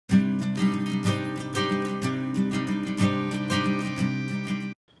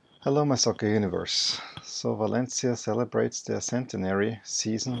Hello, my soccer universe. So Valencia celebrates their centenary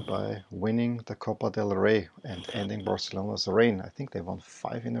season by winning the Copa del Rey and ending Barcelona's reign. I think they won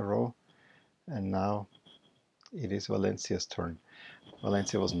 5 in a row, and now it is Valencia's turn.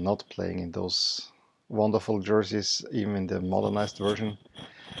 Valencia was not playing in those wonderful jerseys, even in the modernized version.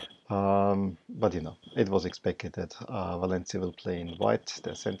 But it was expected that Valencia will play in white,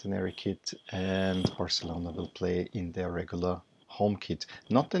 their centenary kit, and Barcelona will play in their regular home kit.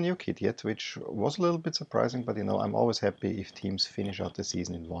 Not the new kit yet, which was a little bit surprising, but I'm always happy if teams finish out the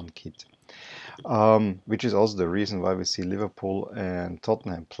season in one kit. Which is also the reason why we see Liverpool and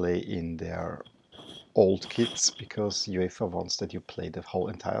Tottenham play in their old kits, because UEFA wants that you play the whole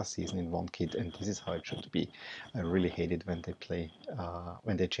entire season in one kit, and this is how it should be. I really hate it when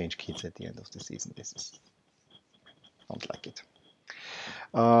they change kits at the end of the season. Don't like it.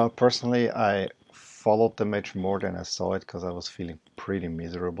 Personally, I followed the match more than I saw it because I was feeling pretty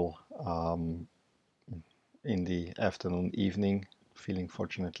miserable in the afternoon, evening. Feeling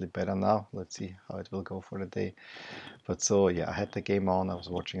fortunately better now. Let's see how it will go for the day. But so yeah, I had the game on. I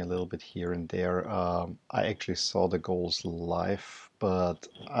was watching a little bit here and there. I actually saw the goals live, but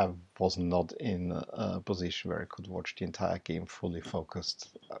I was not in a position where I could watch the entire game fully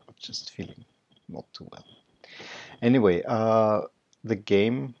focused. I was just feeling not too well. Anyway, the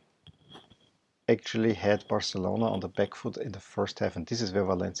game actually had Barcelona on the back foot in the first half, and this is where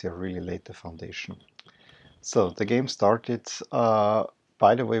Valencia really laid the foundation. So the game started,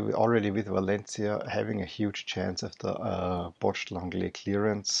 by the way, we already with Valencia having a huge chance of the botched Langley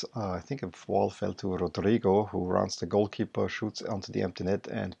clearance. I think a ball fell to Rodrigo, who runs the goalkeeper, shoots onto the empty net,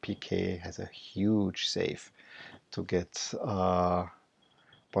 and PK has a huge save to get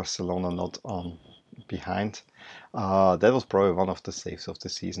Barcelona not on behind. That was probably one of the saves of the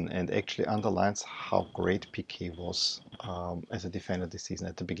season, and actually underlines how great PK was as a defender this season.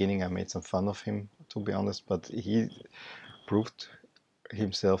 At the beginning, I made some fun of him, to be honest, but he proved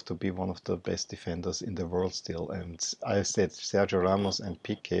himself to be one of the best defenders in the world still. And I said Sergio Ramos and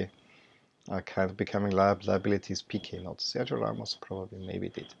PK are kind of becoming liabilities. PK not. Sergio Ramos probably maybe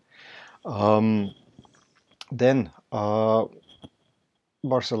did. Then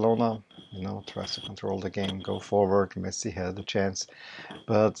Barcelona, tries to control the game, go forward. Messi had a chance,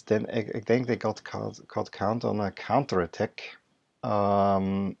 but then I think they got caught count on a counter attack,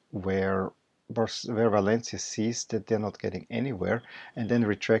 where Valencia sees that they're not getting anywhere, and then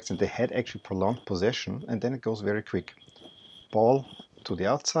retracts, and they had actually prolonged possession, and then it goes very quick. Ball to the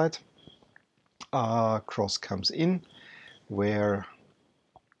outside, cross comes in, where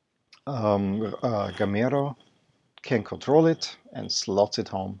Gamero can control it and slots it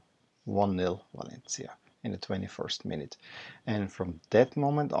home. 1-0 Valencia in the 21st minute. And from that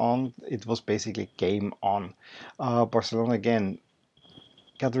moment on, it was basically game on. Barcelona again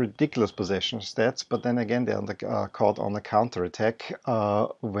got ridiculous possession stats, but then again they're caught on a counter attack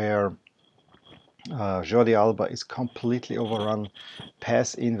where Jordi Alba is completely overrun.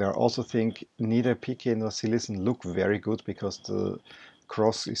 Pass in where I also think neither PK nor Silesen look very good because the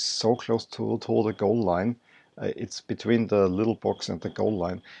cross is so close to the goal line. It's between the little box and the goal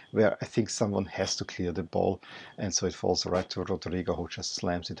line, where I think someone has to clear the ball, and so it falls right to Rodrigo, who just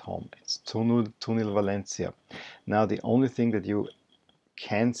slams it home. It's 2-0 Valencia. Now the only thing that you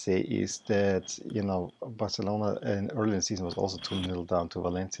can say is that Barcelona early in the season was also 2-0 down to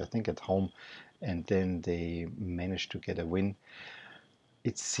Valencia, I think at home, and then they managed to get a win.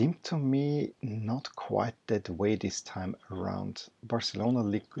 It seemed to me not quite that way this time around. Barcelona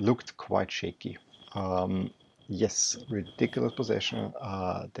looked quite shaky. Yes, ridiculous possession.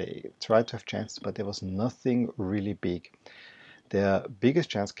 They tried to have chances, but there was nothing really big. Their biggest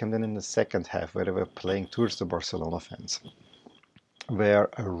chance came then in the second half, where they were playing towards the Barcelona fans, where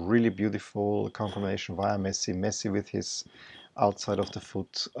a really beautiful confirmation via Messi. Messi with his outside of the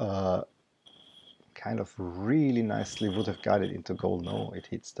foot kind of really nicely would have guided into goal. No, it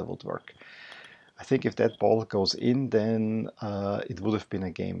hits the woodwork. I think if that ball goes in, then it would have been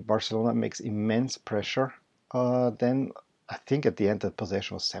a game. Barcelona makes immense pressure. Then I think at the end the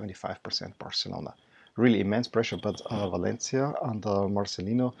possession was 75% Barcelona. Really immense pressure, but Valencia under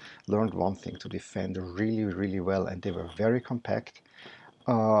Marcelino learned one thing: to defend really, really well, and they were very compact.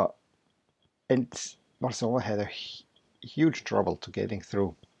 And Barcelona had a huge trouble to getting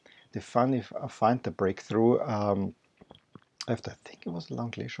through. They finally find the breakthrough after, I think it was a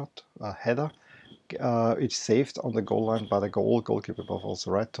Langley shot, a header. It's saved on the goal line by the goalkeeper, but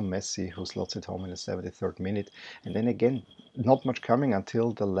also right to Messi, who slots it home in the 73rd minute. And then again, not much coming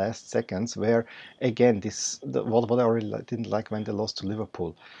until the last seconds, where again what I already didn't like when they lost to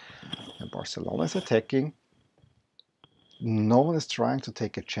Liverpool. And Barcelona is attacking. no one is trying to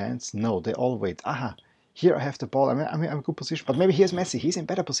take a chance. No, they all wait. Aha, here I have the ball. I'm in a good position, but maybe here's Messi. He's in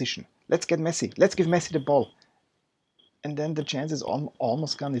better position. Let's get Messi. Let's give Messi the ball. And then the chance is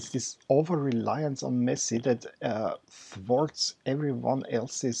almost gone. It's this over reliance on Messi that thwarts everyone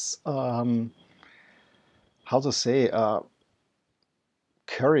else's how to say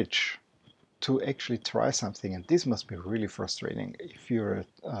courage to actually try something. And this must be really frustrating if you're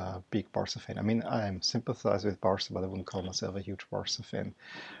a big Barca fan. I mean, I'm sympathize with Barca, but I wouldn't call myself a huge Barca fan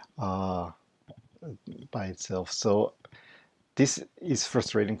by itself. So this is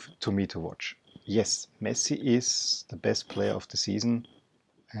frustrating to me to watch. Yes, Messi is the best player of the season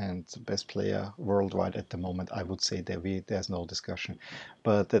and the best player worldwide at the moment. I would say that there's no discussion.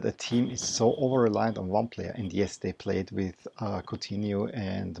 But that a team is so over-reliant on one player, and yes, they played with Coutinho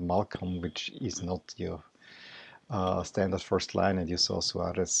and Malcolm, which is not your standard first line, and you saw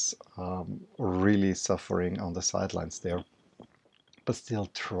Suarez really suffering on the sidelines there. But still,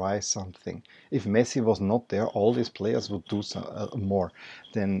 try something. If Messi was not there, all these players would do more.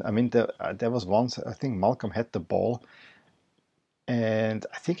 Then, I mean, there was once, I think Malcolm had the ball, and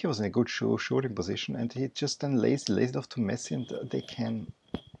I think he was in a good shooting position, and he just then lays it off to Messi, and they can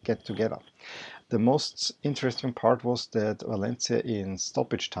get together. The most interesting part was that Valencia in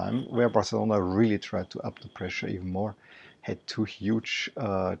stoppage time, where Barcelona really tried to up the pressure even more, had two huge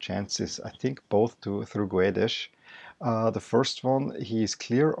chances, I think both through Guedes. The first one, he is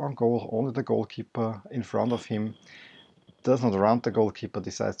clear on goal, only the goalkeeper in front of him does not round the goalkeeper,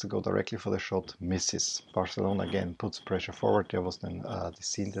 decides to go directly for the shot, misses. Barcelona again puts pressure forward. There was then the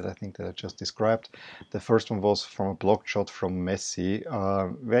scene that I think that I just described. The first one was from a blocked shot from Messi,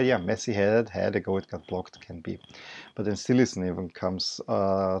 where yeah, Messi had a go, it got blocked, can be. But then Silisen even comes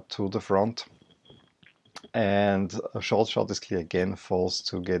to the front, and a shot is clear again, falls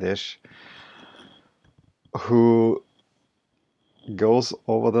to Guedes, who goes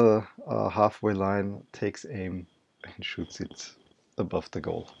over the halfway line, takes aim, and shoots it above the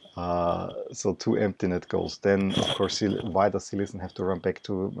goal. So two empty net goals. Then, of course, why does Silisen have to run back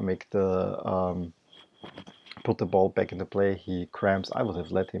to make the put the ball back into play? He cramps. I would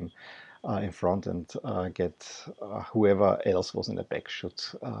have let him in front and get whoever else was in the back should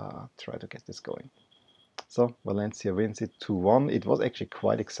try to get this going. So Valencia wins it 2-1. It was actually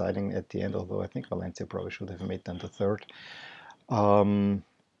quite exciting at the end, although I think Valencia probably should have made them the third.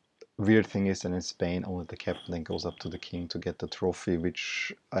 Weird thing is that in Spain, only the captain then goes up to the king to get the trophy,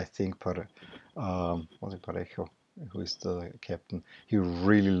 which I think was it Parejo, who is the captain, he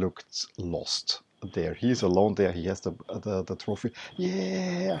really looked lost there. He's alone there. He has the trophy.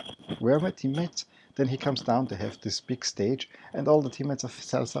 Yeah, where are my teammates? Then he comes down. They have this big stage, and all the teammates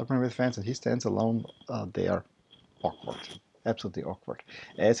are celebrating with fans, and he stands alone there. Awkward, absolutely awkward.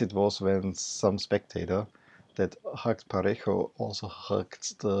 As it was when some spectator that hugged Parejo also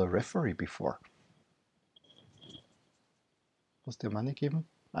hugged the referee before. Was there money given?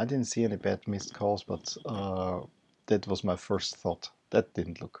 I didn't see any bad missed calls, but that was my first thought. That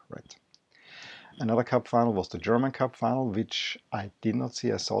didn't look right. Another cup final was the German cup final, which I did not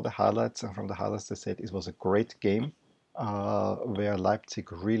see. I saw the highlights, and from the highlights they said it was a great game where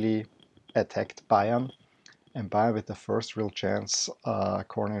Leipzig really attacked Bayern. And Bayern with the first real chance,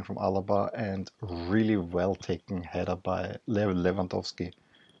 cornering from Alaba, and really well taken header by Lewandowski.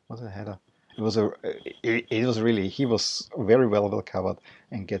 Was it a header? It was It was really. He was very well covered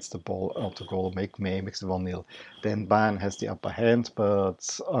and gets the ball out to goal. Makes it 1-0. Then Bayern has the upper hand,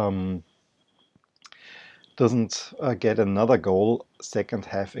 but doesn't get another goal. Second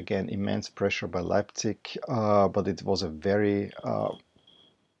half again, immense pressure by Leipzig, but it was a very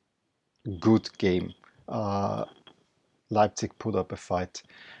good game. Leipzig put up a fight,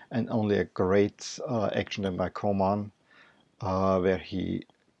 and only a great action by Coman, where he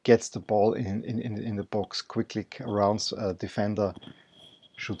gets the ball in the box, quickly rounds a defender,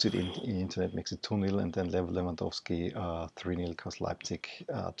 shoots it into it, makes it 2-0, and then Lewandowski 3-0 because Leipzig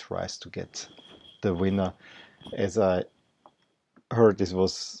tries to get the winner. As I heard, this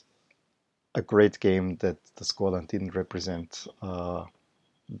was a great game that the scoreline didn't represent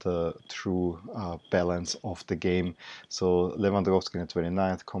the true balance of the game. So Lewandowski in the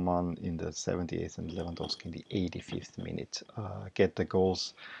 29th, Coman in the 78th, and Lewandowski in the 85th minute get the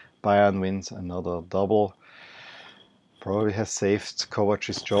goals. Bayern wins another double. Probably has saved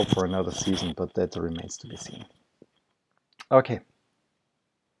Kovac's job for another season, but that remains to be seen. Okay.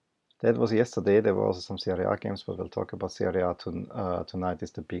 That was yesterday. There were also some Serie A games, but we'll talk about Serie A tonight.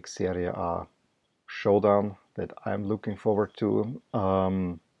 Is the big Serie A showdown that I'm looking forward to.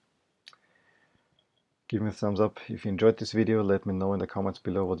 Give me a thumbs up if you enjoyed this video. Let me know in the comments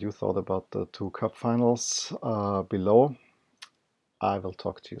below what you thought about the two cup finals below. I will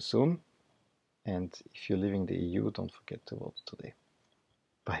talk to you soon. And if you're leaving the EU, don't forget to vote today.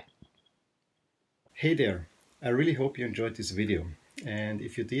 Bye. Hey there. I really hope you enjoyed this video. And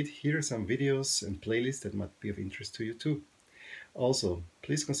if you did, here are some videos and playlists that might be of interest to you too. Also,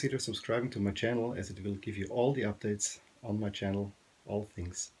 please consider subscribing to my channel, as it will give you all the updates on my channel, all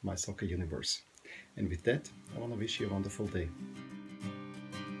things my soccer universe. And with that, I want to wish you a wonderful day.